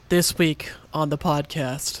This week on the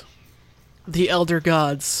podcast, the Elder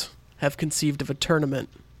Gods have conceived of a tournament.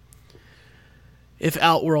 If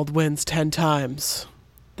Outworld wins 10 times,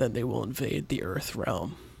 then they will invade the Earth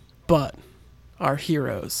realm. But our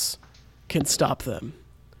heroes can stop them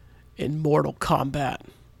in Mortal Kombat.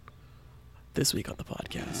 This week on the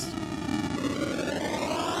podcast.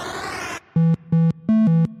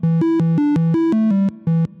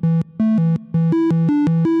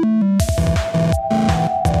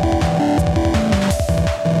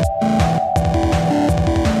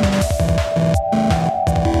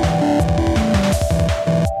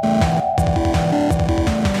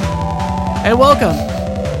 And welcome,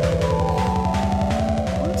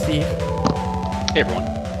 Steve. Hey, everyone.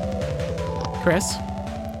 Chris.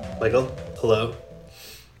 Michael, hello.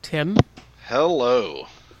 Tim. Hello.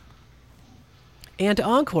 And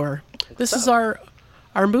Encore. This is our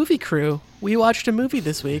movie crew. We watched a movie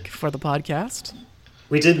this week for the podcast.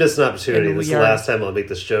 We did miss an opportunity. And This is the last time I'll make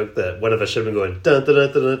this joke that one of us should have been going dun dun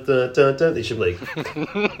dun dun dun dun dun. They should be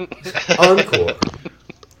like Encore.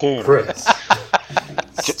 Chris.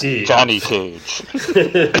 Steve. Johnny Cage.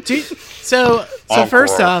 So Encore.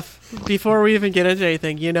 first off, before we even get into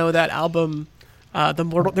anything, you know that album,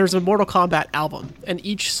 there's a Mortal Kombat album, and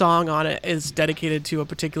each song on it is dedicated to a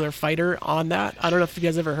particular fighter on that. I don't know if you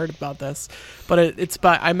guys ever heard about this, but it's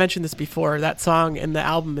by, I mentioned this before, that song in the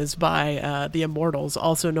album is by the Immortals,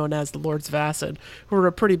 also known as the Lords of Acid, who were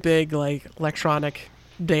a pretty big like electronic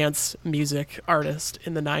dance music artist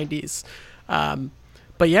in the 90s.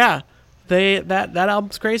 But yeah, that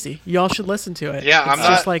album's crazy. Y'all should listen to it. Yeah, it's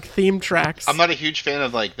just like theme tracks. I'm not a huge fan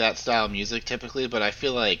of like that style of music typically, but I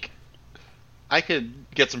feel like I could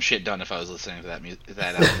get some shit done if I was listening to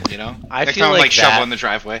that album. You know, I next feel time I'm like like shoveling the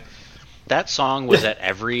driveway. That song was at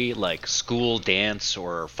every like school dance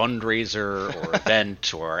or fundraiser or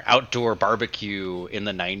event or outdoor barbecue in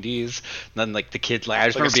the 90s. And then like the kids, like I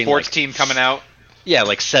just Like a remember being sports like, team coming out. yeah,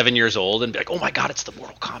 like 7 years old and be like, oh my god, it's the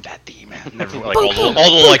Mortal Kombat theme, and everyone, like all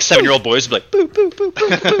the like 7-year-old boys would be like, boo boo boo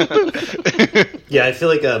boo boo. Yeah, I feel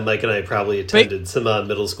like Mike and I probably attended some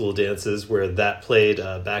middle school dances where that played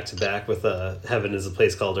back to back with Heaven is a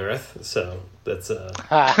Place Called Earth. So that's seems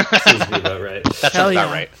to be about right. That Hell sounds yeah.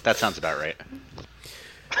 about right. That sounds about right.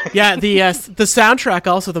 Yeah, the soundtrack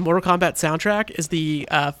also, the Mortal Kombat soundtrack is the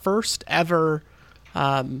first ever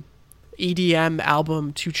EDM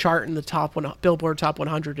album to chart in the Billboard Top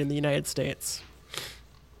 100 in the United States.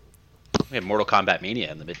 We had Mortal Kombat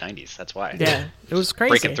Mania in the mid 90s. That's why. Yeah, it was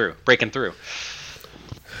crazy. breaking through.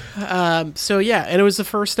 So yeah, and it was the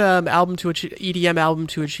first EDM album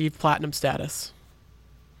to achieve platinum status,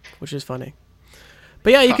 which is funny.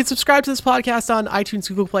 But yeah, you can subscribe to this podcast on iTunes,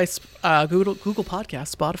 Google Play, Google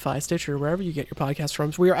Podcasts, Spotify, Stitcher, wherever you get your podcast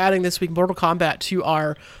from. So we are adding this week Mortal Kombat to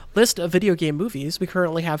our list of video game movies. We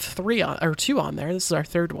currently have two on there. This is our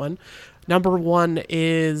third one. Number one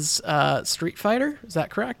is Street Fighter. Is that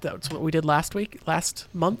correct? That's what we did last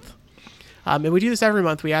month. And we do this every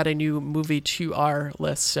month. We add a new movie to our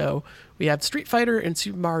list. So we have Street Fighter and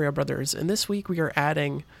Super Mario Brothers. And this week we are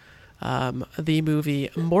adding the movie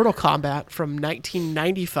Mortal Kombat from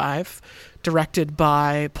 1995, directed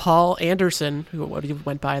by Paul Anderson, what he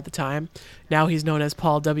went by at the time. Now he's known as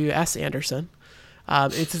Paul W.S. Anderson.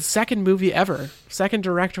 It's his second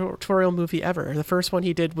directorial movie ever. The first one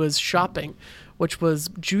he did was Shopping, which was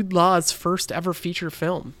Jude Law's first ever feature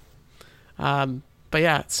film. But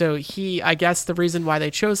yeah, so I guess the reason why they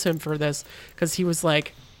chose him for this, because he was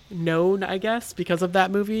like known, I guess, because of that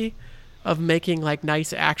movie, of making like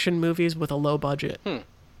nice action movies with a low budget. I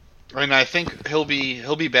mean, I think he'll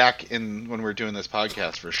be back when we're doing this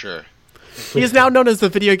podcast for sure. He is now known as the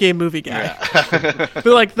video game movie guy. Yeah.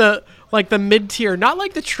 like the mid tier, not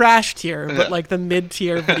like the trash tier, but like the mid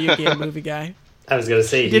tier video game movie guy. I was gonna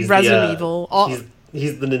say He did Resident Evil.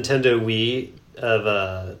 He's the Nintendo Wii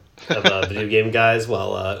of video game guys,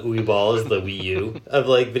 while Uwe Ball is the Wii U of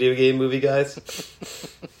like video game movie guys.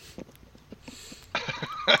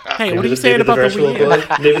 Hey, what are you saying about the Wii U? Boy?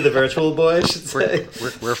 Maybe the Virtual Boy, I should say.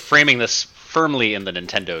 We're framing this firmly in the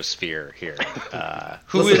Nintendo sphere here.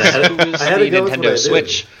 Who's Listen, the I had to go with what I Nintendo did.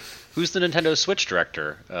 Switch? Who's the Nintendo Switch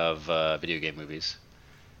director of video game movies?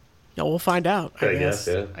 No, we'll find out. I guess.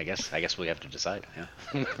 Yeah. I guess we have to decide.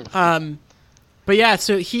 Yeah. But yeah,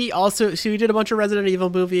 so he did a bunch of Resident Evil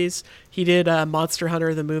movies. He did Monster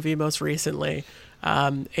Hunter the movie most recently,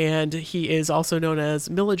 and he is also known as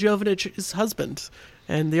Mila Jovovich's husband.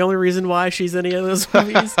 And the only reason why she's in any of those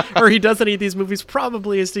movies, or he does any of these movies,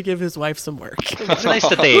 probably is to give his wife some work. It's nice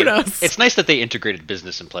that they. Who knows? It's nice that they integrated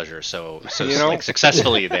business and pleasure so You know? like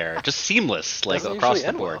successfully there, just seamless, like Doesn't across usually the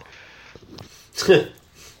end board. well.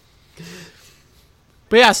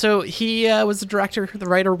 But yeah, so he was the director. The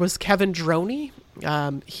writer was Kevin Droney.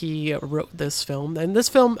 He wrote this film, and this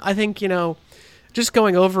film, I think, just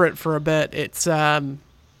going over it for a bit, it's I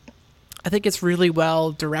think it's really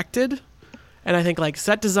well directed, and I think like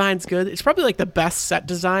set design's good. It's probably like the best set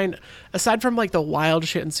design aside from like the wild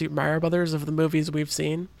shit in Super Mario Brothers of the movies we've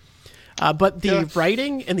seen. But the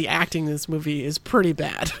writing and the acting in this movie is pretty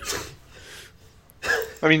bad.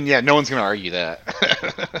 I mean, yeah, no one's gonna argue that.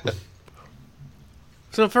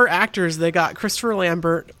 So for actors, they got Christopher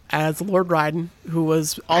Lambert as Lord Raiden, who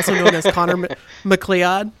was also known as Connor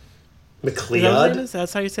McLeod. McLeod?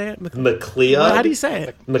 That's how you say it? McLeod? Well, how do you say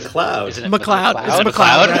it? McLeod. Isn't it McLeod. McLeod? It's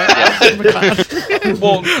McLeod, right? McLeod.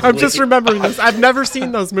 Well, I'm just remembering this. I've never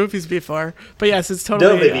seen those movies before. But yes, it's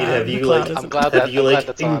totally... No, maybe have you, McLeod, like... isn't I'm it? glad Have you, like,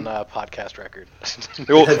 that's on podcast record.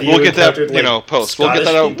 we'll Have you get that, encountered, like, post. We'll get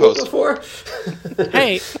that out in Scottish post. people before?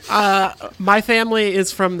 Hey, my family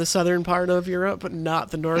is from the southern part of Europe, but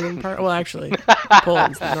not the northern part. Well, actually,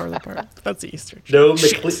 Poland's the northern part. That's the eastern. No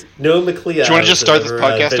McLeod. Do you wanna just start this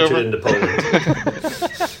podcast over? Into Poland.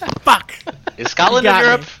 Fuck! Is Scotland You in got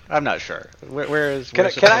Europe? me. I'm not sure. Where is? Can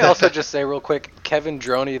where's I also just say real quick, Kevin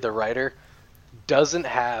Droney, the writer, doesn't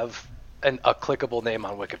have a clickable name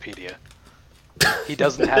on Wikipedia. He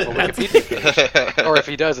doesn't have a Wikipedia page. Or if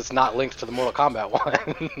he does, it's not linked to the Mortal Kombat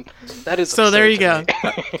one. That is So there you absurd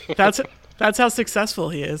go. to me. That's how successful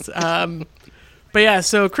he is. But yeah,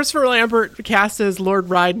 so Christopher Lambert cast as Lord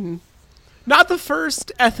Raiden. Not the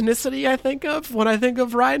first ethnicity I think of when I think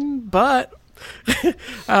of Raiden, but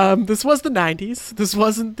this was the 90s. This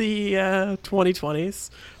wasn't the 2020s.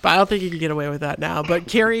 But I don't think you can get away with that now. But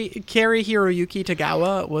Kari Hiroyuki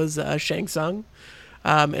Tagawa was Shang Tsung.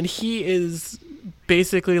 And he is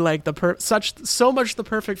basically like so much the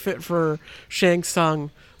perfect fit for Shang Tsung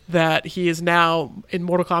that he is now in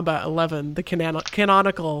Mortal Kombat 11, the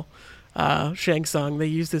canonical Shang Tsung. They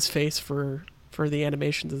used his face for the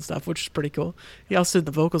animations and stuff, which is pretty cool. He also did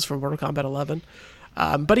the vocals for Mortal Kombat 11.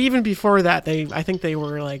 But even before that, I think they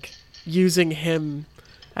were like using him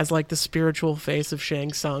as like the spiritual face of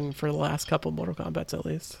Shang Tsung for the last couple Mortal Kombats at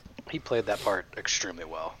least. He played that part extremely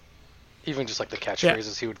well. Even just like the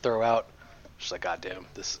catchphrases he would throw out. Just like, goddamn,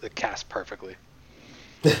 it cast perfectly.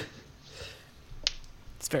 It's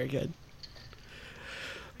very good.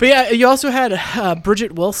 But yeah, you also had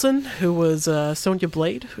Bridget Wilson, who was Sonya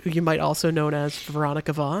Blade, who you might also know as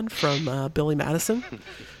Veronica Vaughn from Billy Madison.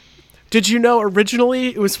 Did you know originally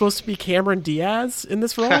it was supposed to be Cameron Diaz in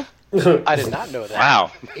this role? I did not know that.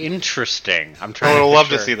 Wow, interesting. I'm I trying. would love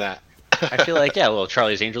to picture- see that. I feel like a little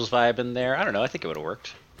Charlie's Angels vibe in there. I don't know. I think it would have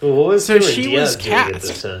worked. Well, what was So Cameron she Diaz was doing at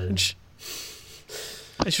this cast. time?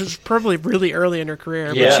 She was probably really early in her career,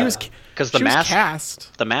 but Yeah. she was 'Cause the she was mask-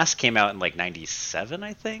 cast. The Mask came out in like '97,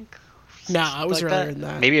 I think. No, it was Like earlier than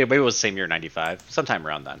that. Maybe it was the same year, '95, sometime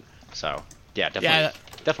around then. So yeah,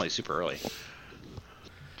 definitely super early.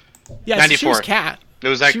 Yeah, so she was 94. cast. It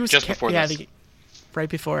was She just before this. Right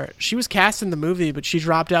before it. She was cast in the movie, but she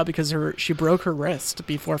dropped out because she broke her wrist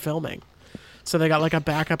before filming. So they got like a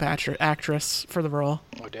backup actress for the role.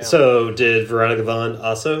 Oh, damn. So did Veronica Vaughn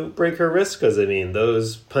also break her wrist? Because I mean,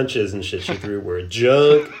 those punches and shit she threw were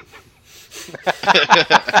junk.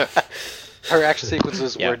 Her action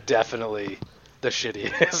sequences Yeah. were definitely the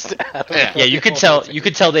shittiest. Yeah, you could tell. You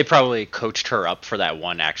could tell they probably coached her up for that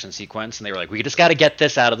one action sequence, and they were like, "We just got to get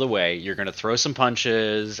this out of the way. You're gonna throw some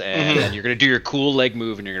punches, and then you're gonna do your cool leg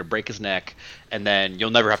move, and you're gonna break his neck, and then you'll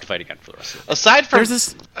never have to fight again for the rest of it."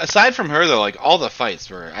 Aside from her though, like all the fights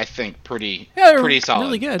were, I think, pretty Yeah, they were solid.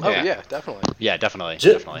 really good. Oh, yeah, definitely. Yeah, definitely,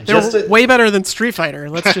 Ju- definitely. They were Just to- way better than Street Fighter.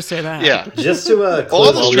 Let's just say that. Yeah. Just to All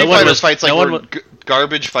close the Well, Street no one Fighter was- fights like no one were wa-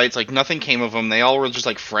 garbage fights. Like nothing came of them. They all were just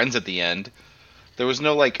like friends at the end. There was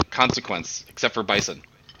no like consequence except for Bison.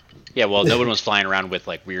 Yeah, well, no one was flying around with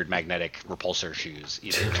like weird magnetic repulsor shoes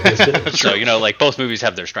either. So like both movies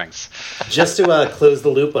have their strengths. Just to close the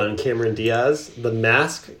loop on Cameron Diaz, The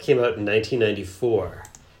Mask came out in 1994.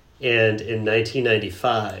 And in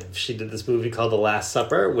 1995, she did this movie called The Last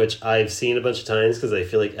Supper, which I've seen a bunch of times because I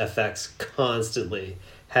feel like FX constantly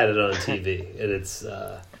had it on TV. And it's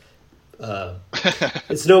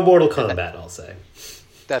no Mortal Kombat, I'll say.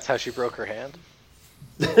 That's how she broke her hand.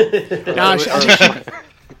 No,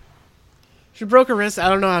 she broke her wrist. I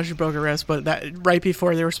don't know how she broke her wrist, but that right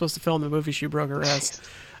before they were supposed to film the movie, she broke her wrist.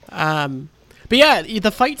 But yeah,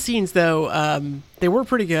 the fight scenes though, they were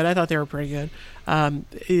pretty good. I thought they were pretty good.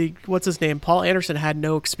 What's his name? Paul Anderson had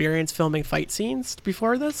no experience filming fight scenes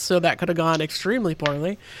before this, so that could have gone extremely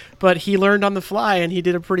poorly. But he learned on the fly, and he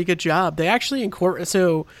did a pretty good job. They actually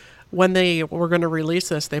so when they were going to release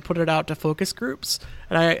this, they put it out to focus groups,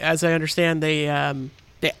 and as I understand, they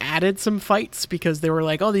they added some fights because they were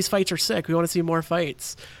like, oh, these fights are sick. We want to see more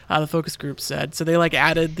fights. The focus group said. So they like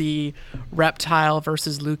added the Reptile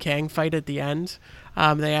versus Liu Kang fight at the end.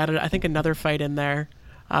 They added, I think, another fight in there.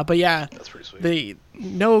 But yeah, That's pretty sweet.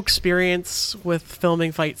 no experience with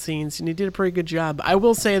filming fight scenes, and he did a pretty good job. I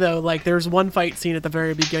will say though, like there's one fight scene at the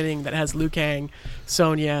very beginning that has Liu Kang,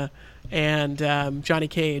 Sonya, and Johnny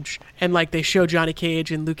Cage, and like they show Johnny Cage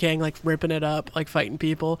and Liu Kang like ripping it up, like fighting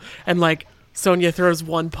people, and like Sonya throws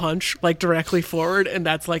one punch like directly forward, and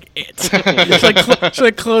that's like it. she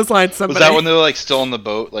like clothesline somebody. Was that when they were like still on the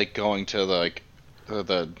boat, like going to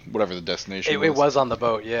the whatever the destination It was on the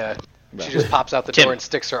boat, yeah. Yeah. She just pops out the Tim. door and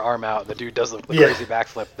sticks her arm out, and the dude does the Yeah. crazy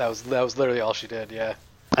backflip. That was literally all she did, yeah.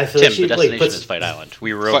 I feel Tim, like she the destination like puts, is Fight Island.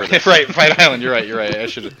 We were over this. Right, Fight Island. You're right. I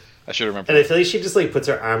should remember. and I feel like she just like puts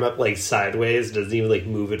her arm up like sideways, doesn't even like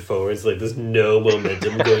move it forwards. Like there's no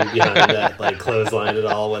momentum going behind that like clothesline at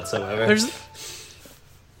all whatsoever.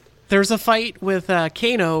 There's a fight with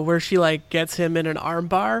Kano where she like gets him in an arm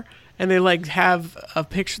bar, and they like have a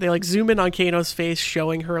picture. They like zoom in on Kano's face,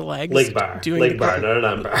 showing her legs. leg bar, doing leg the- bar, not an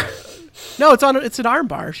arm bar. No, it's an arm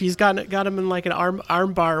bar. She's got him in like an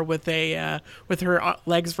arm bar with with her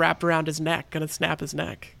legs wrapped around his neck, gonna snap his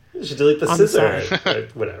neck. She did like the On the scissor, or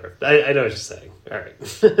whatever. I know what you're saying. All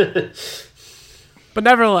right. But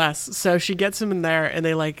nevertheless, so she gets him in there, and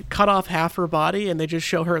they like cut off half her body, and they just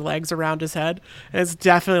show her legs around his head, and it's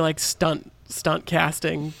definitely like stunt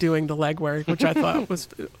casting doing the leg work, which I thought was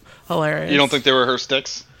hilarious. You don't think they were her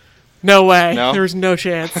sticks? No way. No? There's no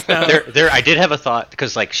chance. No. There, I did have a thought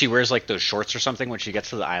because like she wears like those shorts or something when she gets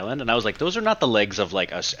to the island, and I was like, those are not the legs of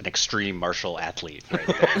like an extreme martial athlete, right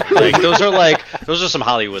there. those are some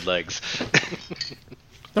Hollywood legs.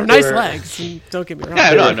 They're nice were- legs. and Don't get me wrong.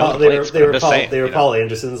 Yeah, They no, were no, Paul- they were complaints, they but I'm were just Paul saying, they were you know. Paul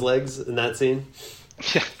Anderson's legs in that scene.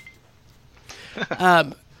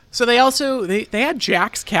 So they also they had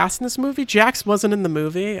Jax cast in this movie. Jax wasn't in the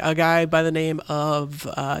movie. A guy by the name of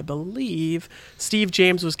I believe Steve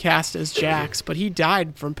James was cast as Jax, but he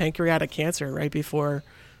died from pancreatic cancer right before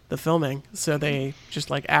the filming. So they just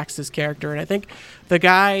like axed his character. And I think the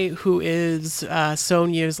guy who is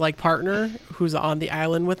Sonya's like partner, who's on the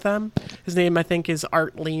island with them, his name I think is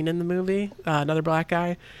Art Lean in the movie. Another black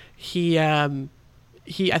guy. I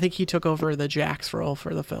think he took over the Jax role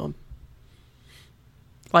for the film.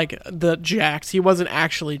 Like the Jax, he wasn't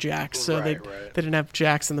actually Jax, so they didn't have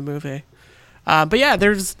Jax in the movie. But yeah,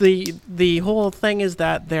 there's the whole thing is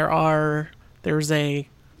that there's a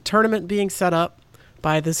tournament being set up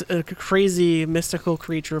by this crazy mystical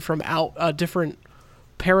creature from a different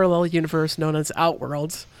parallel universe known as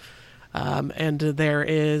Outworlds. And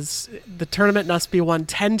the tournament must be won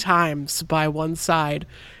 10 times by one side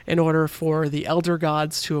in order for the Elder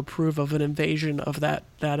Gods to approve of an invasion of that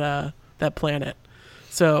planet.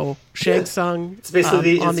 So Shang Tsung It's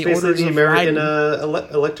basically on the orders the of American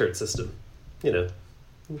Raiden. electorate system. You know.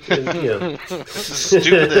 You know.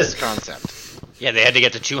 Stupidest concept. Yeah, they had to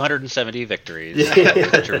get to 270 victories Yeah.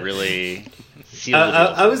 to really seal the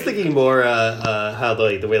deal. I was thinking more how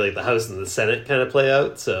the way like the House and the Senate kind of play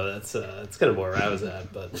out. So that's kind of more where I was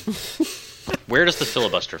at. But Where does the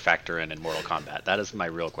filibuster factor in Mortal Kombat? That is my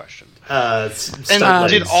real question. And stunt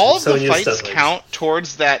did legs. all of the Sonya's fights stunt legs. count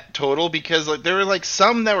towards that total? Because like there were like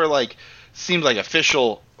some that were like seemed like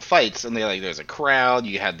official fights, and there's a crowd.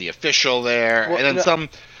 You had the official there, Well, and then no- some.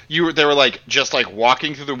 They were like just like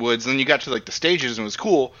walking through the woods, and then you got to like the stages, and it was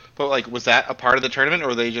cool. But like, was that a part of the tournament, or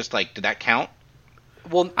were they just like, did that count?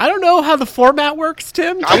 Well, I don't know how the format works,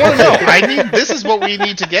 Tim. I want to know. This is what we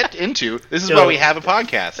need to get into. This is why we have a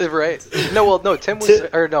podcast. right.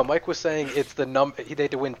 No, Mike was saying it's the they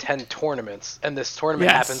had to win 10 tournaments, and this tournament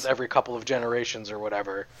Yes. happens every couple of generations or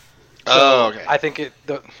whatever. Oh, okay. I think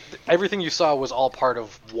everything you saw was all part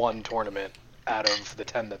of one tournament out of the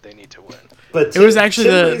 10 that they need to win. But It was actually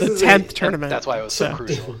Tim the raises 10th tournament. That's why it was so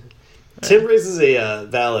crucial. Tim raises a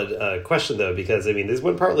valid question though, because I mean, there's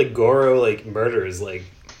one part like Goro like murders like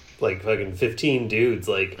fucking 15 dudes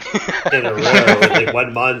like in a row in like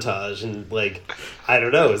one montage, and like I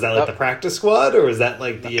don't know, is that like the practice squad, or is that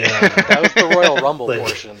like the That was the Royal Rumble Like-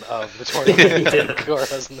 portion of the tournament. Yeah.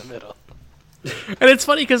 Goro's in the middle. And it's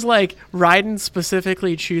funny because like Raiden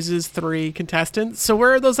specifically chooses 3 contestants. So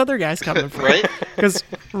where are those other guys coming from? Right? Because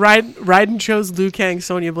Raiden chose Liu Kang,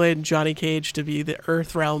 Sonya Blade, and Johnny Cage to be the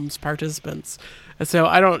Earth Realms participants. And so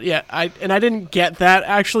I didn't get that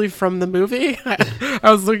actually from the movie.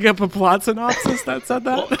 I was looking up a plot synopsis that said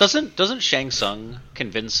that. Well, doesn't Shang Tsung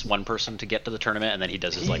convince one person to get to the tournament, and then he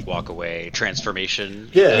does his like walk away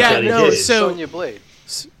transformation? Yeah, Johnny no, Cage. so- Sonya Blade.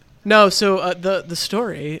 No, so the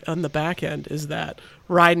story on the back end is that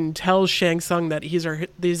Raiden tells Shang Tsung that these are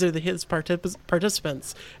his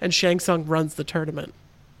participants, and Shang Tsung runs the tournament.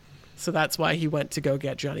 So that's why he went to go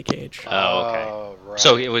get Johnny Cage. Oh, okay. Right.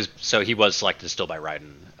 So he was selected still by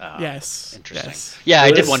Raiden. Yes. Interesting. Yes. Yeah, I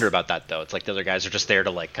It did was- wonder about that though. It's like the other guys are just there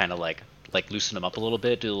to kind of loosen them up a little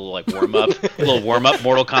bit, do a little warm up,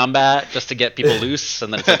 Mortal Kombat, just to get people loose,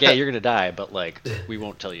 and then it's like, yeah, you're gonna die, but we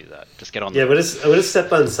won't tell you that. Just get on. Yeah, I would have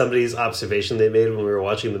stepped on somebody's observation they made when we were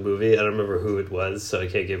watching the movie. I don't remember who it was, so I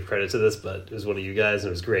can't give credit to this, but it was one of you guys, and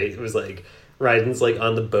it was great. It was Raiden's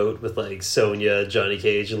on the boat with Sonya, Johnny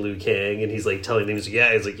Cage, and Liu Kang, and he's telling them, he's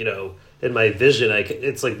in my vision,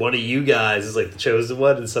 it's one of you guys is the chosen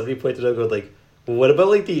one, and somebody pointed out, going well, what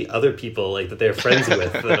about the other people that they're friends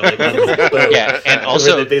with that are on the boat? Yeah, and Where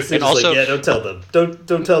also, they basically and just also, yeah, don't tell them,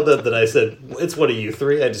 don't tell them that I said it's one of you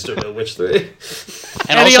three. I just don't know which three.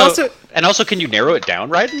 and also, can you narrow it down,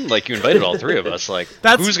 Raiden? You invited all three of us.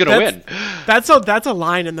 Who's gonna win? That's a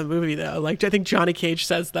line in the movie though. I think Johnny Cage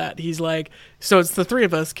says that. He's like, so it's the three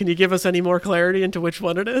of us. Can you give us any more clarity into which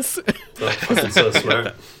one it is? That's so smart.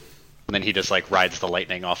 And then he just rides the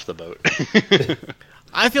lightning off the boat.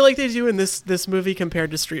 I feel like they do in this movie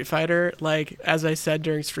compared to Street Fighter. As I said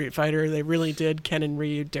during Street Fighter, they really did Ken and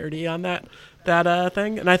Ryu dirty on that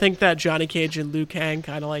thing. And I think that Johnny Cage and Liu Kang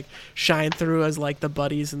kind of shine through as the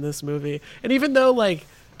buddies in this movie. And even though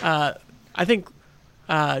I think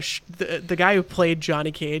the guy who played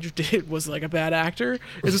Johnny Cage was a bad actor,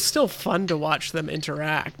 it was still fun to watch them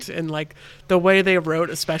interact. And the way they wrote,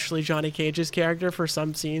 especially Johnny Cage's character for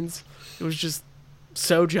some scenes, it was just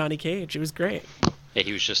so Johnny Cage. It was great. Yeah,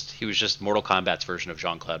 he was just Mortal Kombat's version of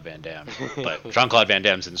Jean-Claude Van Damme. But Jean-Claude Van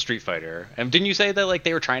Damme's in Street Fighter. And didn't you say that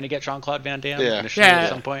they were trying to get Jean-Claude Van Damme initially at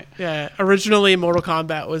some point? Yeah. Originally, Mortal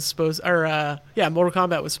Kombat was supposed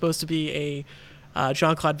to be a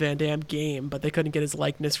Jean-Claude Van Damme game, but they couldn't get his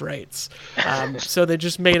likeness rights, so they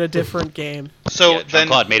just made a different game. So Yeah, then,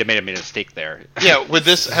 Jean-Claude made a mistake there. yeah, would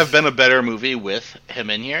this have been a better movie with him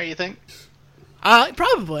in here? You think?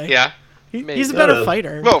 Probably. Yeah. He's a better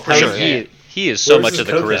fighter. Well, for sure. He is so Where's much of his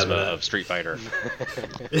the coke charisma at? of Street Fighter.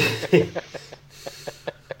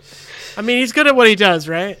 I mean, he's good at what he does,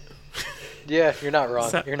 right? Yeah, you're not wrong.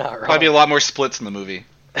 So- You're not wrong. Probably a lot more splits in the movie.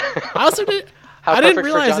 I also did. How I perfect didn't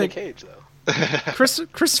realize for Johnny that Cage though.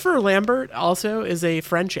 Christopher Lambert also is a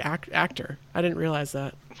French actor. I didn't realize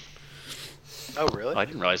that. Oh really? I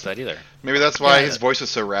didn't realize that either. Maybe that's why Yeah. his voice was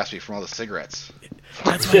so raspy from all the cigarettes.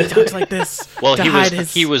 That's why he talks like this. Well, to hide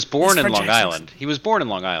his, he was born his in French Long accent. Island. He was born in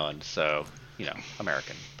Long Island, so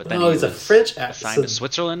American. But then Oh, he he's a was French assigned actor. to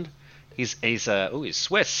Switzerland. He's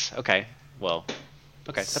Swiss. Okay, well,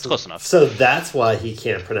 okay, that's close enough. So that's why he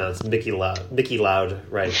can't pronounce Mickey Loud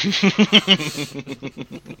right.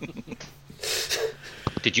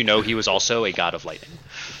 Did you know he was also a god of lightning?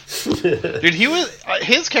 Dude,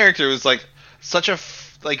 his character was such a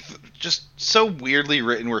just so weirdly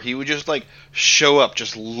written, where he would just show up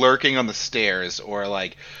just lurking on the stairs or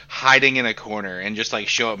hiding in a corner and just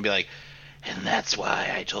show up and be like, and that's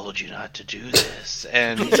why I told you not to do this,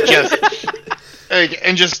 and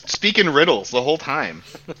just speaking riddles the whole time.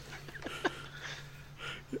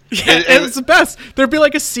 Yeah, and it's the best. There'd be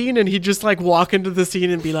a scene, and he'd just walk into the scene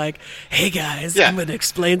and be like, "Hey guys, Yeah. I'm gonna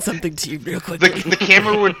explain something to you real quick." The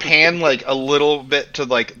camera would pan a little bit to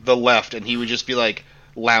the left, and he would just be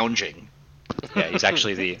lounging. Yeah, he's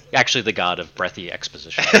actually the god of breathy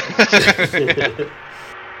exposition.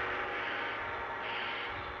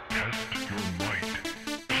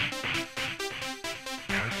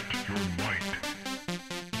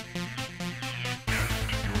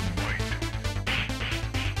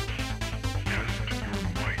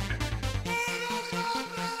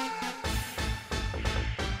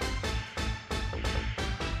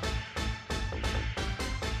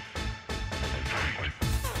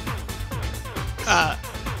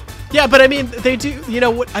 Yeah, but I mean, they do. You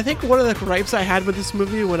know what? I think one of the gripes I had with this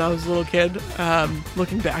movie when I was a little kid,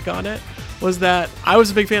 looking back on it, was that I was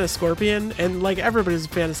a big fan of Scorpion, and everybody's a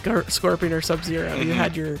fan of Scorpion or Sub-Zero. You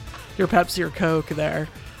had your Pepsi or Coke there,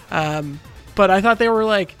 but I thought they were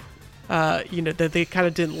that they kind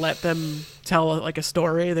of didn't let them tell a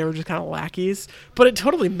story. They were just kind of lackeys. But it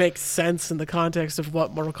totally makes sense in the context of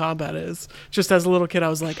what Mortal Kombat is. Just as a little kid, I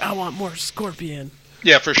was like, I want more Scorpion.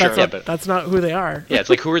 Yeah, for sure. That's not who they are. Yeah, it's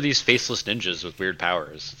who are these faceless ninjas with weird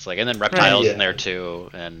powers? It's and then Reptile's in there too,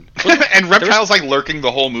 and And Reptile's lurking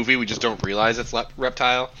the whole movie. We just don't realize it's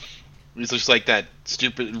Reptile. He's just that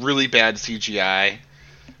stupid, really bad CGI.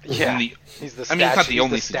 Yeah. And He's the I mean, it's not the statue,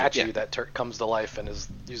 only the statue yeah. that comes to life and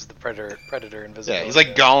uses the predator invisibility. Yeah, he's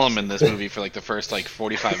Gollum in this movie for the first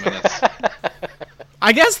 45 minutes.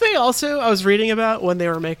 I guess they also, I was reading about when they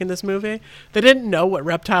were making this movie, they didn't know what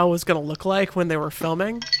Reptile was going to look like when they were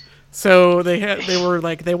filming. So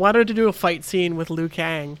they wanted to do a fight scene with Liu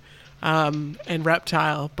Kang and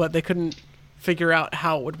Reptile, but they couldn't figure out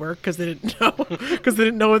how it would work because they didn't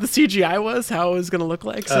know what the CGI was, how it was going to look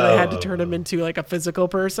like. So they had to turn him into like a physical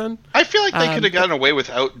person. I feel like they could have gotten away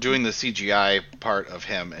without doing the CGI part of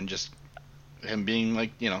him and just him being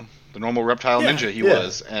like, the normal reptile ninja he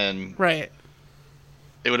was, and right.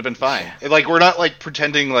 It would have been fine. Like, we're not like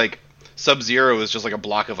pretending like Sub-Zero is just like a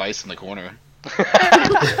block of ice in the corner.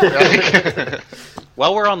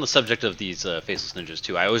 While we're on the subject of these faceless ninjas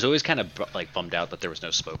too, I was always kind of like bummed out that there was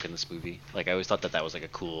no Smoke in this movie. Like, I always thought that was like a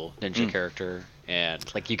cool ninja character, and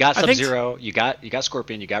like you got Sub-Zero, you got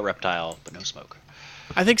Scorpion, you got Reptile, but no Smoke.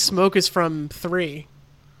 I think Smoke is from 3.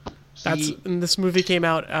 And this movie came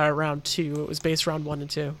out around 2. It was based around 1 and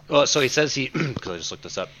 2. Well, so he says because I just looked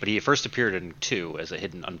this up, but he first appeared in 2 as a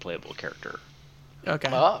hidden unplayable character. Okay.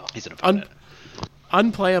 Oh. He's an opponent.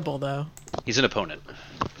 Unplayable though. He's an opponent.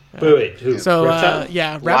 Wait, who? So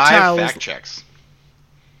Reptile? Reptile. Live fact checks.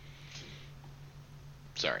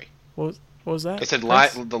 Sorry. What was that? I said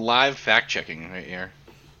the live fact checking right here.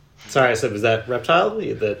 Sorry, I said, was that Reptile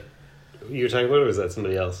that you were talking about, or was that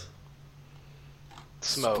somebody else?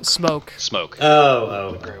 Smoke.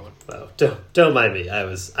 Oh. Great one. Oh, don't mind me. I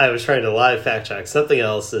was trying to live fact check something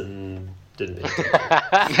else and didn't pay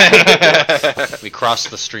attention. We crossed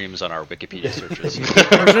the streams on our Wikipedia searches.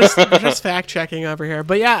 we're just fact checking over here.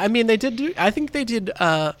 But yeah, I mean, I think they did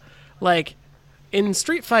like in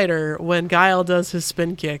Street Fighter when Guile does his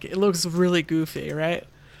spin kick, it looks really goofy, right?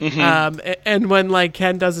 Mm-hmm. And when like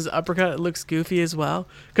Ken does his uppercut, it looks goofy as well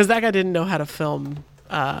because that guy didn't know how to film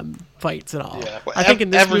fights at all. Yeah. Well, I think in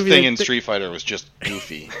this everything movie, in Street Fighter was just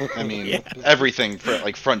goofy. I mean, everything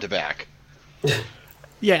like front to back.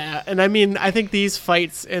 Yeah, and I mean, I think these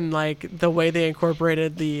fights and like the way they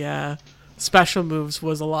incorporated the special moves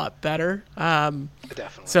was a lot better.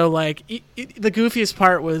 Definitely. So like the goofiest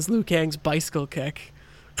part was Liu Kang's bicycle kick.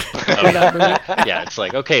 Yeah, it's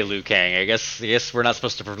like, okay, Liu Kang, I guess we're not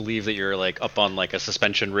supposed to believe that you're like up on like a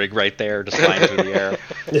suspension rig right there, just flying through the air.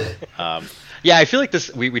 Yeah, I feel like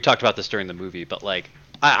this. We talked about this during the movie, but like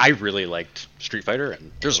I really liked Street Fighter,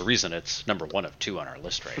 and there's a reason it's number 1 of 2 on our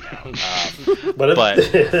list right now. But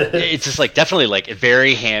it's just like definitely like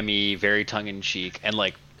very hammy, very tongue in cheek, and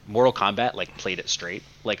like Mortal Kombat like played it straight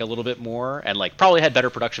like a little bit more, and like probably had better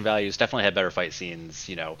production values, definitely had better fight scenes,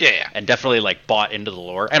 and definitely like bought into the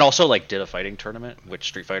lore, and also like did a fighting tournament, which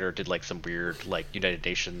Street Fighter did like some weird like United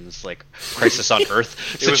Nations like Crisis on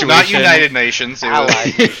Earth It was not United Nations, it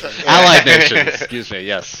was Allied Nations. Excuse me.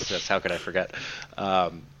 Yes. How could I forget?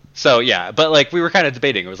 So yeah, but like we were kind of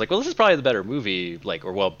debating. It was like, well, this is probably the better movie, like,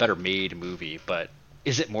 or well, better made movie, but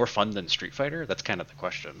is it more fun than Street Fighter? That's kind of the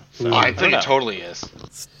question. So, I think it totally is.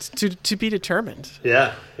 To be determined.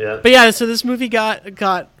 Yeah. But yeah, so this movie got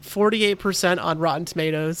 48% on Rotten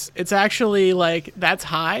Tomatoes. It's actually like that's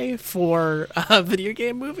high for video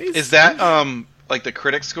game movies. Is that like the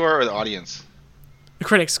critic score or the audience? The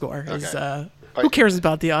critic score is. Okay. Who cares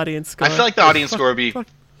about the audience score? I feel like the audience score would be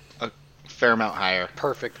a fair amount higher.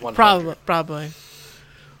 Perfect 100. Probably.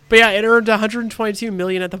 But yeah, it earned $122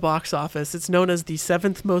 million at the box office. It's known as the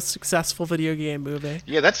 7th most successful video game movie.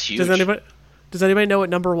 Yeah, that's huge. Does anybody know what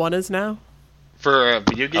number 1 is now? For a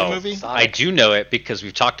video game movie? I do know it because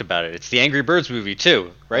we've talked about it. It's the Angry Birds movie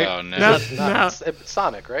too, right? Oh no. No. It's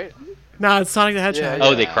Sonic, right? No, it's Sonic the Hedgehog. Yeah.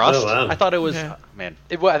 Oh, they crossed? Oh, wow. I thought it was... Yeah. Man.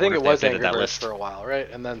 I think wonder it if was they updated Angry that Birds list. for a while, right?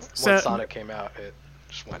 And then So- when Sonic came out, it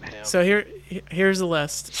just went ham. So here's the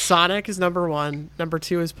list. Sonic is number 1. Number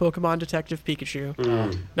 2 is Pokemon Detective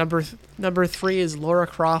Pikachu. Number 3 is Lara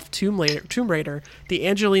Croft Tomb Raider, the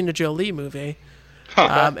Angelina Jolie movie.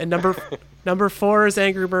 And number 4 is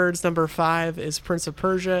Angry Birds. Number 5 is Prince of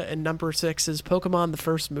Persia, and number 6 is Pokemon the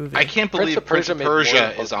first movie. I can't believe Prince of made more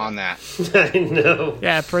Persia than is Pokemon. on that. I know.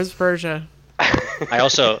 Yeah, Prince of Persia. I'm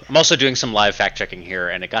also doing some live fact checking here,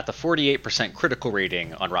 and it got the 48% critical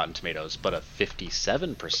rating on Rotten Tomatoes, but a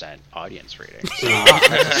 57% audience rating. So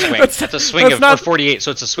that's a swing of 48.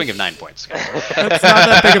 So it's a swing of 9 points. That's not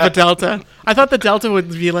that big of a delta. I thought the delta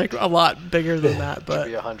would be like a lot bigger than that, but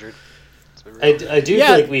Be 100. I do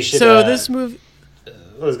feel like we should. So this movie.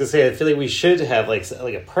 I was gonna say, I feel like we should have like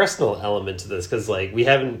a personal element to this because like we've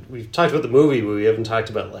talked about the movie, but we haven't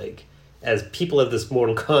talked about like as people of this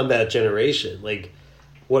Mortal Kombat generation, like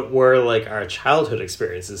what were like our childhood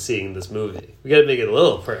experiences seeing this movie. We got to make it a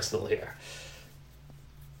little personal here.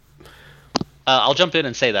 I'll jump in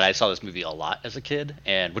and say that I saw this movie a lot as a kid,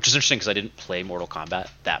 and which is interesting because I didn't play Mortal Kombat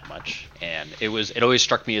that much, and it always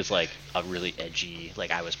struck me as like a really edgy,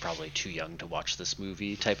 like I was probably too young to watch this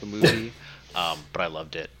movie type of movie, but I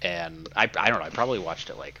loved it, and I don't know, I probably watched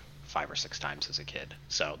it like 5 or 6 times as a kid.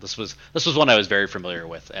 So this was one I was very familiar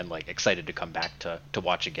with and like excited to come back to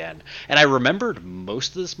watch again. And I remembered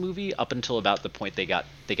most of this movie up until about the point they get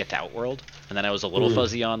to Outworld, and then I was a little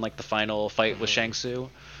fuzzy on like the final fight with Shang Tsung.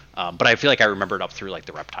 But I feel like I remembered up through like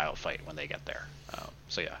the reptile fight when they get there.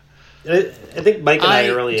 So yeah. I think Mike and I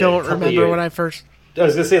are only don't remember when I first. I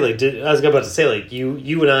was gonna say I was about to say like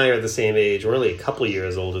you and I are the same age. We're only a couple of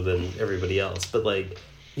years older than everybody else, but like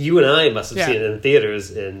you and I must have seen it in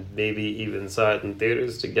theaters and maybe even saw it in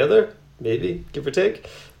theaters together, maybe give or take.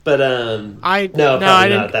 But I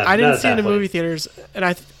didn't see it in movie theaters, and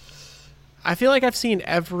I feel like I've seen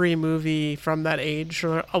every movie from that age,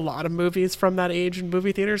 or a lot of movies from that age in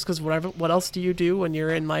movie theaters, because what else do you do when you're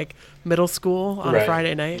in like middle school on a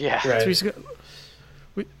Friday night? Yeah. Right. So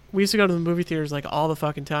we used to go to the movie theaters like all the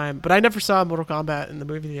fucking time, but I never saw Mortal Kombat in the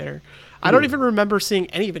movie theater. I don't even remember seeing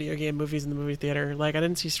any video game movies in the movie theater. Like I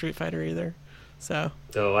didn't see Street Fighter either. So.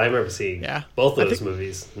 Oh, I remember seeing both of those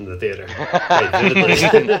movies in the theater.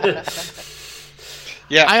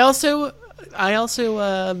 Yeah. I also I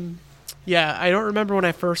don't remember when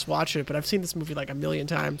I first watched it, but I've seen this movie like a million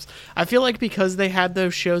times. I feel like because they had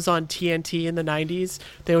those shows on TNT in the 90s,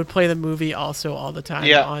 they would play the movie also all the time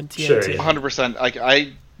on TNT. Sure, yeah. 100%. Like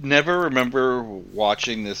I never remember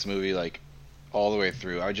watching this movie like all the way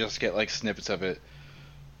through. I just get like snippets of it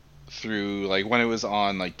through like when it was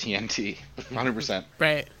on like TNT. 100%.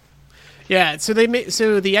 Right. Yeah, so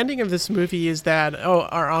the ending of this movie is that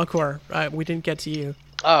our encore, we didn't get to you.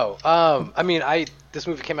 I mean, this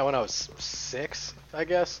movie came out when I was 6, I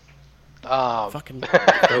guess. Fucking.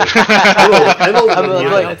 I'm older than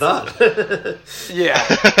you, I thought.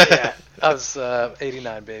 Yeah. I was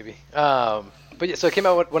 89, baby. But yeah, so it came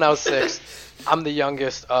out when I was 6. I'm the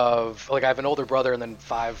youngest of, like, I have an older brother and then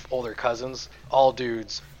 5 older cousins, all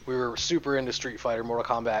dudes. We were super into Street Fighter, Mortal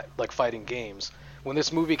Kombat, like, fighting games. When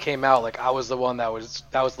this movie came out, like, I was the one that was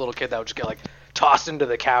the little kid that would just get, like, tossed into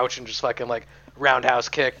the couch and just fucking, like, roundhouse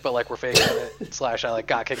kick, but, like, we're faking it, / I, like,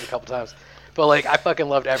 got kicked a couple times. But, like, I fucking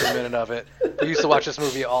loved every minute of it. We used to watch this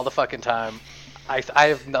movie all the fucking time. I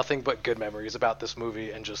have nothing but good memories about this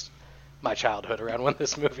movie and just my childhood around when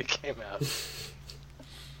this movie came out.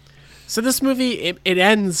 So this movie, it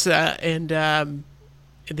ends, and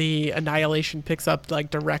the Annihilation picks up like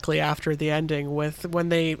directly after the ending with when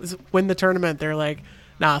they win the tournament. They're like,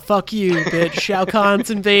 "Nah, fuck you, bitch! Shao Kahn's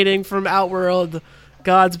invading from Outworld.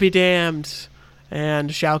 Gods be damned!"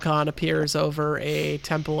 And Shao Kahn appears over a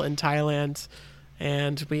temple in Thailand,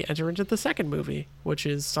 and we enter into the second movie, which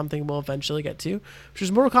is something we'll eventually get to, which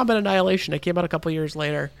is Mortal Kombat Annihilation. It came out a couple years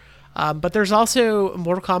later, but there's also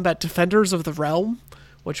Mortal Kombat Defenders of the Realm,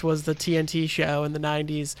 which was the TNT show in the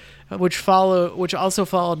 90s, which also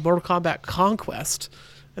followed Mortal Kombat Conquest.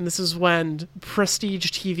 And this is when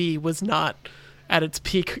Prestige TV was not at its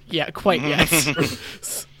peak quite yet.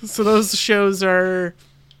 So those shows are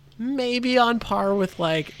maybe on par with,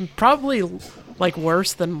 like, probably, like,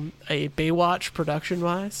 worse than a Baywatch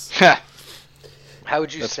production-wise. How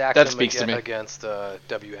would you stack that them speaks to me. against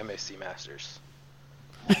WMAC Masters?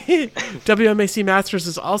 WMAC Masters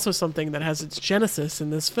is also something that has its genesis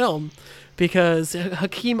in this film, because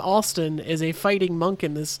Hakeem Alston is a fighting monk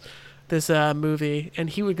in this movie,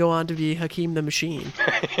 and he would go on to be Hakeem the Machine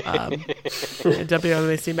in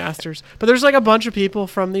WMAC Masters. But there's like a bunch of people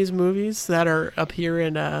from these movies that are up here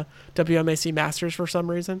in WMAC Masters for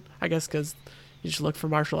some reason. I guess because you just look for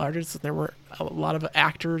martial artists, and there were a lot of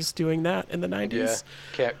actors doing that in the 90s.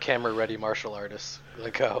 Yeah, camera-ready martial artists.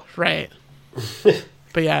 Like, go. Right.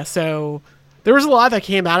 But yeah, so there was a lot that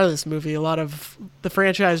came out of this movie. A lot of the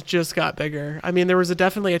franchise just got bigger. I mean, there was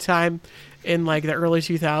definitely a time in like the early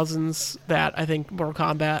 2000s that I think Mortal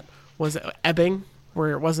Kombat was ebbing,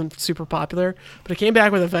 where it wasn't super popular. But it came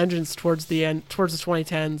back with a vengeance towards the end, towards the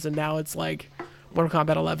 2010s, and now it's like Mortal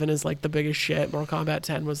Kombat 11 is like the biggest shit. Mortal Kombat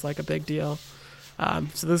 10 was like a big deal.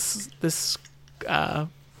 So this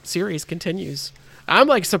series continues. I'm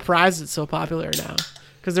like surprised it's so popular now,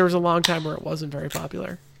 because there was a long time where it wasn't very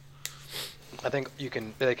popular. I think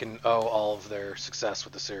they can owe all of their success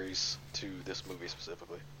with the series to this movie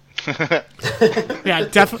specifically. Yeah,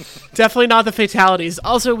 definitely not the fatalities.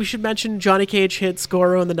 Also, we should mention Johnny Cage hits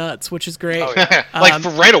Goro in the nuts, which is great. Oh, yeah. Like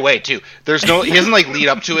right away too. He doesn't like lead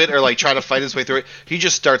up to it or like try to fight his way through it. He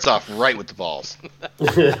just starts off right with the balls.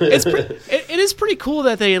 It is pretty cool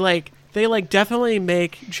that they definitely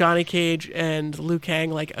make Johnny Cage and Liu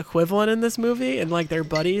Kang like equivalent in this movie, and like they're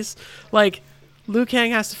buddies. Like Liu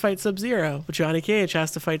Kang has to fight Sub-Zero, but Johnny Cage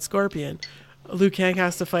has to fight Scorpion. Liu Kang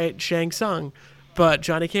has to fight Shang Tsung, but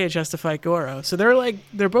Johnny Cage has to fight Goro. So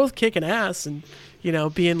they're both kicking ass and,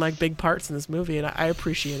 being like big parts in this movie, and I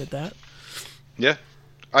appreciated that. Yeah.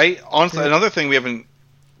 I honestly, another thing we haven't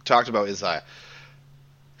talked about is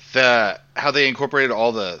how they incorporated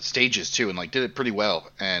all the stages too, and like did it pretty well.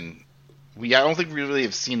 And I don't think we really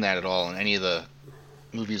have seen that at all in any of the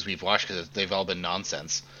movies we've watched because they've all been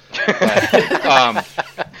nonsense. But,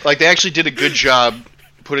 like they actually did a good job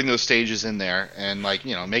putting those stages in there and like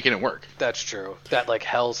making it work. That's true. That like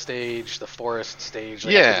hell stage, the forest stage.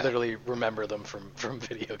 Like, Yeah. I could literally remember them from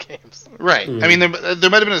video games. Right. I mean, there might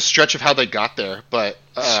have been a stretch of how they got there, but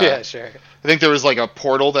Yeah, sure. I think there was like a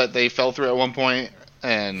portal that they fell through at one point,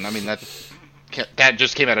 and I mean that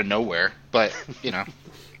just came out of nowhere. But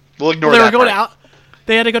we'll ignore Well, they that. were going part. out.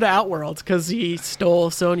 They had to go to Outworld because he stole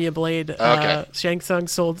Sonya Blade. Okay. Shang Tsung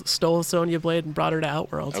stole Sonya Blade and brought her to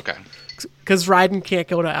Outworld. Okay. Because Raiden can't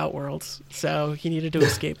go to Outworlds, so he needed to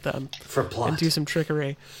escape them For plot. and do some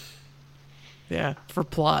trickery. Yeah, for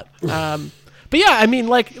plot. But yeah, I mean,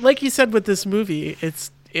 like you said with this movie,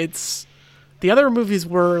 it's the other movies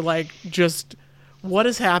were like just what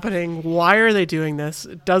is happening? Why are they doing this?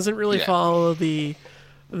 It doesn't really Yeah. follow the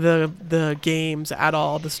games at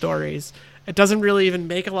all. The stories. It doesn't really even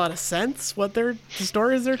make a lot of sense what the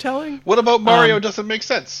stories they're telling. What about Mario? Doesn't make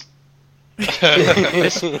sense.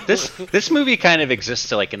 This movie kind of exists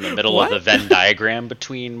to like in the middle What? of the Venn diagram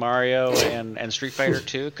between Mario and Street Fighter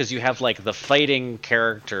 2, because you have like the fighting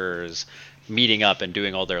characters meeting up and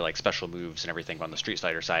doing all their like special moves and everything on the Street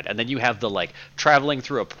Fighter side, and then you have the like traveling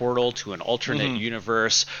through a portal to an alternate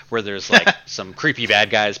universe where there's like some creepy bad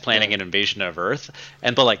guys planning an invasion of Earth,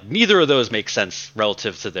 but like neither of those make sense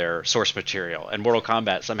relative to their source material, and Mortal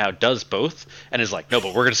Kombat somehow does both and is like, no,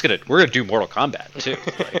 but we're gonna do Mortal Kombat too.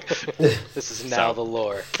 Like, This is now So, the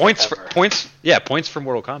lore. points forever. points for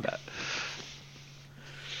Mortal Kombat.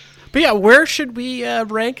 But yeah, where should we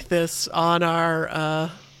rank this on our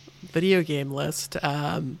video game list?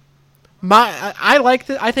 I like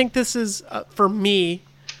that. I think this is for me.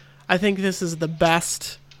 I think this is the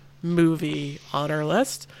best movie on our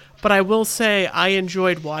list. But I will say I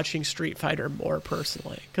enjoyed watching Street Fighter more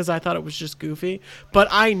personally because I thought it was just goofy. But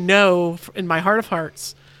I know in my heart of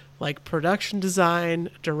hearts, like production design,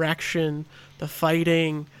 direction, the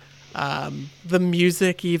fighting, the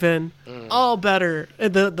music, even all better.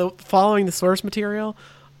 The following the source material.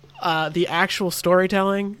 The actual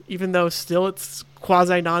storytelling, even though still it's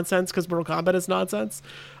quasi nonsense because Mortal Kombat is nonsense,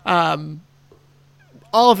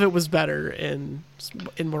 all of it was better in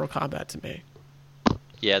Mortal Kombat to me.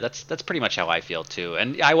 Yeah, that's pretty much how I feel too.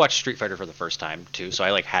 And I watched Street Fighter for the first time too, so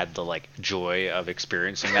I like had the like joy of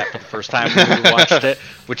experiencing that for the first time when we watched it,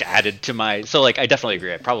 which added to my. So like I definitely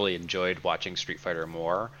agree. I probably enjoyed watching Street Fighter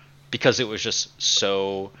more because it was just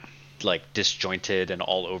so like disjointed and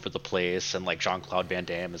all over the place, and like Jean-Claude Van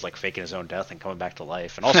Damme is like faking his own death and coming back to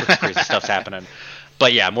life, and all sorts of crazy stuff's happening.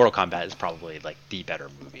 But yeah, Mortal Kombat is probably like the better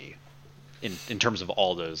movie in terms of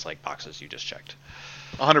all those like boxes you just checked.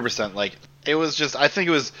 100%. Like it was just, I think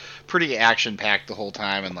it was pretty action packed the whole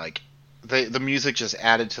time, and like the music just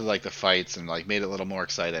added to like the fights and like made it a little more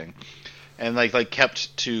exciting, and like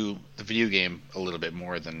kept to the video game a little bit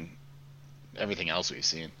more than everything else we've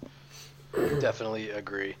seen. Definitely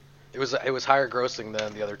agree. It was higher grossing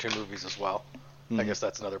than the other two movies as well. I guess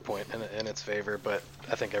that's another point in its favor, but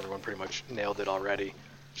I think everyone pretty much nailed it already.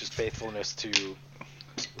 Just faithfulness to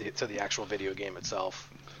the actual video game itself,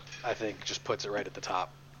 I think, just puts it right at the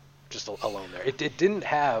top, just alone there. It didn't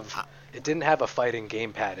have a fighting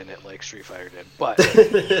gamepad in it like Street Fighter did, but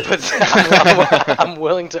I'm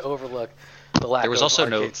willing to overlook the lack There was of also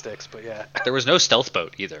arcade sticks. But yeah, There was no stealth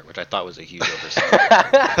boat either, which I thought was a huge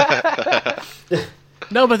oversight.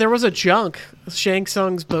 No, but there was a junk. Shang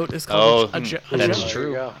Tsung's boat is called a junk. that's there you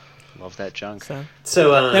true. go. Love that junk. So,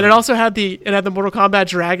 So and it also had the Mortal Kombat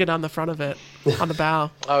dragon on the front of it, on the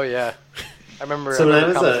bow. Oh yeah, I remember So when I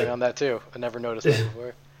was commenting a- on that too. I never noticed that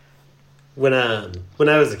before. when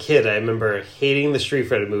I was a kid, I remember hating the Street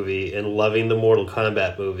Fighter movie and loving the Mortal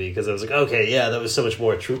Kombat movie because I was like, okay, yeah, that was so much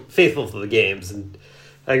more faithful to the games. And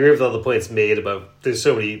I agree with all the points made about there's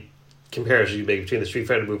so many comparisons you make between the Street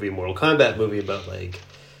Fighter movie and Mortal Kombat movie about like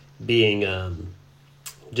being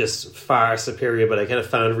just far superior. But I kind of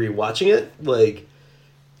found rewatching it like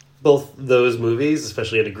both those movies,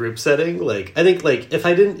 especially in a group setting, like I think like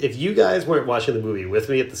if you guys weren't watching the movie with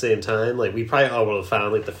me at the same time, like we probably all would have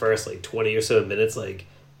found like the first like 20 or so minutes like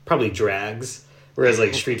probably drags. whereas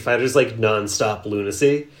like Street Fighter's like nonstop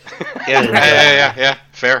lunacy. Yeah.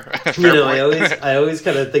 Fair. Fair You know, point. I always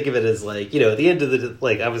kind of think of it as like, you know, at the end of the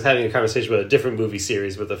like, I was having a conversation about a different movie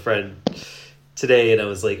series with a friend today, and I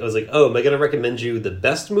was like, oh, am I going to recommend you the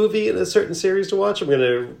best movie in a certain series to watch? Am I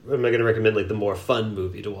going to recommend like the more fun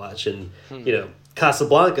movie to watch? And you know,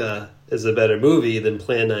 Casablanca is a better movie than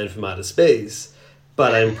Plan 9 from Outer Space,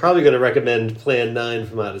 but I'm probably going to recommend Plan 9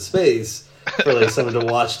 from Outer Space for like someone to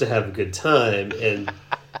watch to have a good time. And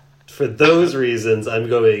for those reasons, I'm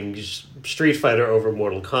going Street Fighter over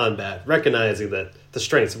Mortal Kombat, recognizing that the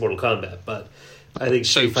strengths of Mortal Kombat, but I think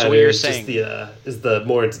Street so Fighter what you're is saying- just the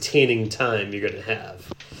more entertaining time you're going to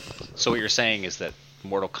have. So what you're saying is that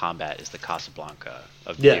Mortal Kombat is the Casablanca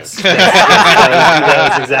of Yes, video games. that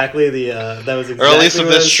was exactly the that was exactly Or at least of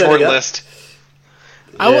what I this was short setting up. list.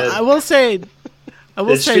 I will say,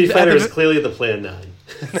 And Street at Fighter the- is clearly the Plan 9.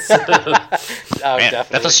 Oh, Man, definitely.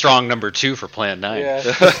 that's a strong number 2 for Plan 9.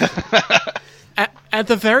 Yeah. at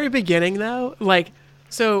the very beginning, though, like,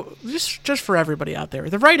 so just for everybody out there,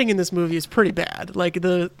 the writing in this movie is pretty bad. Like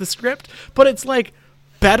the script, but it's like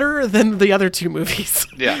better than the other two movies.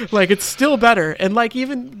 Yeah. Like it's still better. And like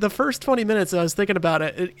even the first 20 minutes I was thinking about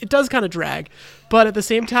it does kind of drag. But at the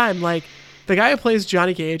same time, like the guy who plays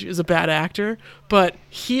Johnny Cage is a bad actor, but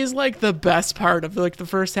he's like the best part of like the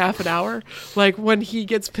first half an hour. Like when he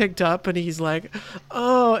gets picked up and he's like,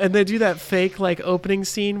 oh, and they do that fake like opening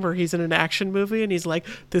scene where he's in an action movie and he's like,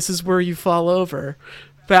 this is where you fall over.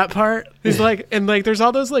 That part is like, and like there's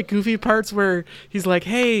all those like goofy parts where he's like,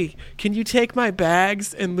 hey, can you take my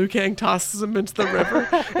bags? And Liu Kang tosses him into the river.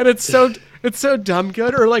 And it's so dumb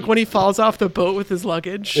good. Or like when he falls off the boat with his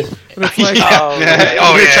luggage. And it's like, Oh,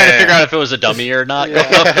 We were trying to figure out if it was a dummy or not going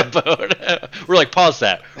off the boat. We're like, pause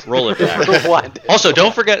that, roll it back. Rewind it. Also,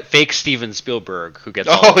 don't forget fake Steven Spielberg, who gets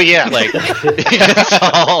Oh, all, yeah. like he gets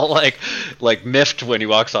all like miffed when he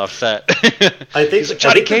walks off set. I think He's like,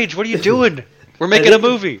 Johnny Cage, what are you doing? We're making a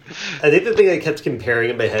movie. I think the thing I kept comparing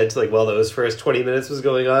in my head to like while those first 20 minutes was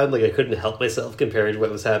going on, like I couldn't help myself comparing to what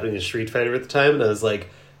was happening in Street Fighter at the time, and I was like,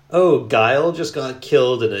 oh, Guile just got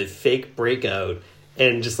killed in a fake breakout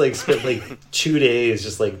and just like spent like 2 days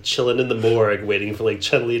just like chilling in the morgue waiting for like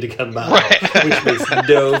Chun-Li to come by, which makes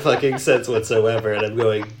no fucking sense whatsoever. And I'm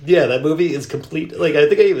going, yeah, that movie is complete. Like I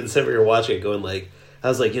think I even said we were watching it going like, I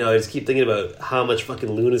was like, you know, I just keep thinking about how much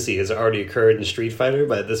fucking lunacy has already occurred in Street Fighter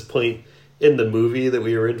by this point in the movie that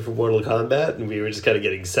we were in for Mortal Kombat, and we were just kind of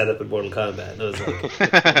getting set up in Mortal Kombat, and I was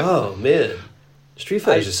like, oh man, Street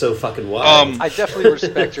Fighter's just so fucking wild. I definitely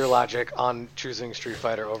respect your logic on choosing Street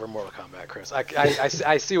Fighter over Mortal Kombat, Chris.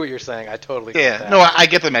 I see what you're saying. I totally get Yeah. that. No, I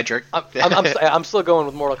get the metric. I'm still going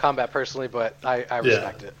with Mortal Kombat personally, but I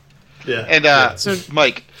respect it. Yeah. And So-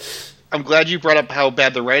 Mike, I'm glad you brought up how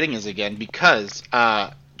bad the writing is again, because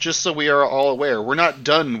just so we are all aware, we're not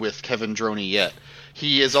done with Kevin Droney yet.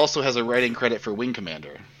 He also has a writing credit for Wing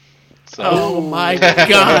Commander. So oh my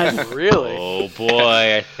god. Really? Oh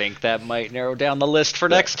boy, I think that might narrow down the list for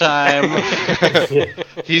next time.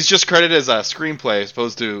 he's just credited as a screenplay, as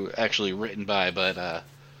opposed to actually written by.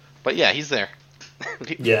 But yeah, he's there.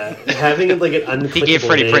 Yeah, having like an unclickable He gave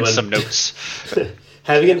Freddie name Prinze on- some notes.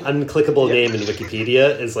 Having an unclickable name in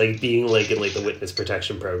Wikipedia is like being like in like the witness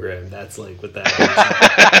protection program. That's like what that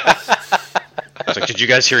I was like, did you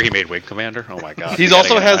guys hear he made Wing Commander? Oh my god. He's we gotta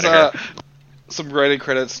also get him has outta here. some writing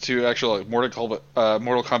credits to actual like, Mortal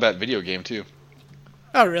Kombat video game too,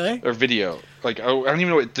 Oh really? or video. Like I don't even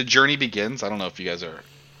know what The Journey Begins. I don't know if you guys are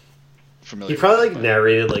familiar. He probably like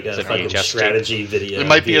narrated like a Is it fucking VHS tape? strategy video. It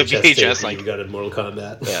might be a tape VHS, that like- you got in Mortal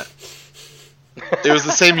Kombat. Yeah. It was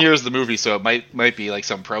the same year as the movie, so it might be like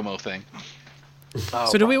some promo thing. Oh,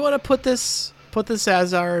 So do we want to put this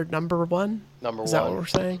as our number one? Number Is that what one. we're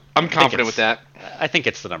saying? I'm confident with that. I think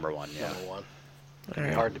it's the number one. Yeah. Number one. All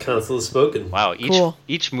right. Hard to Council has spoken. Wow. Cool.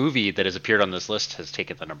 Each movie that has appeared on this list has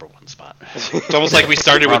taken the number one spot. It's almost like we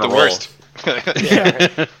started We're with on the a roll.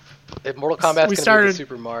 worst. If Mortal Kombat's We gonna be started- the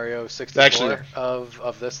Super Mario 64 Actually-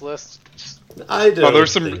 of this list, just I don't. Oh,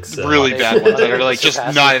 there's some think so. really bad ones that are like just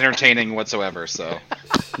Surpassing. not entertaining whatsoever. So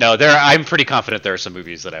No, I'm pretty confident there are some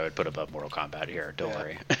movies that I would put above Mortal Kombat here. Don't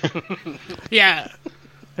worry. Yeah.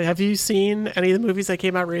 Have you seen any of the movies that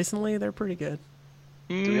came out recently? They're pretty good.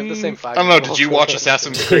 do we have the same five? I don't know. Did you watch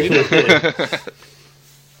Assassin's Creed? Did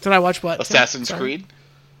I watch what? Assassin's Sorry. Creed?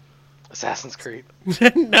 Assassin's Creed? No.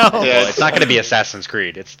 Yeah. Well, it's not going to be Assassin's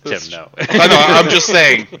Creed. It's Tim. No. I know. I'm just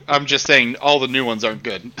saying. I'm just saying. All the new ones aren't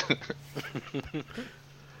good.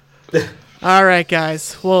 All right,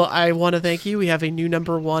 guys. Well, I want to thank you. We have a new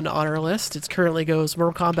number one on our list. It currently goes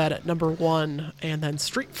Mortal Kombat at number 1, and then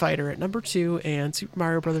Street Fighter at number 2, and Super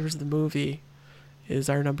Mario Brothers the movie is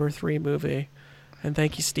our number 3 movie. And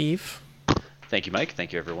thank you, Steve. Thank you, Mike.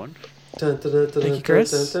 Thank you, everyone. Thank you,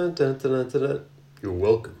 Chris. You're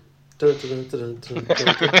welcome.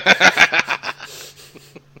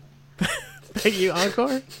 Thank you,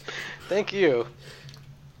 Encore. Thank you.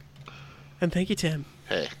 And thank you, Tim.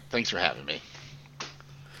 Hey, thanks for having me.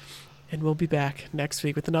 And we'll be back next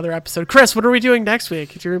week with another episode. Chris, what are we doing next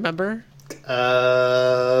week? Do you remember?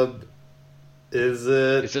 Is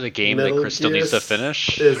it a game Metal that Chris still Gear needs to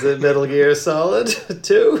finish? Is it Metal Gear Solid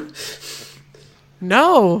 2?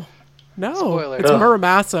 No. Spoiler. It's Oh.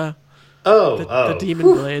 Muramasa, the Demon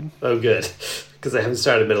Blade. Oh, good. Because I haven't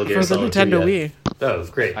started Metal Gear For the Solid 2 Nintendo yet. Wii. Oh,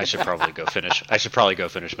 great. I should probably go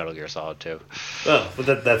finish. Metal Gear Solid 2. Oh,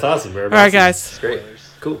 well, that's awesome. All right, guys. Great.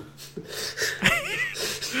 Cool.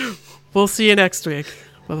 We'll see you next week.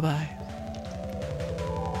 Bye-bye.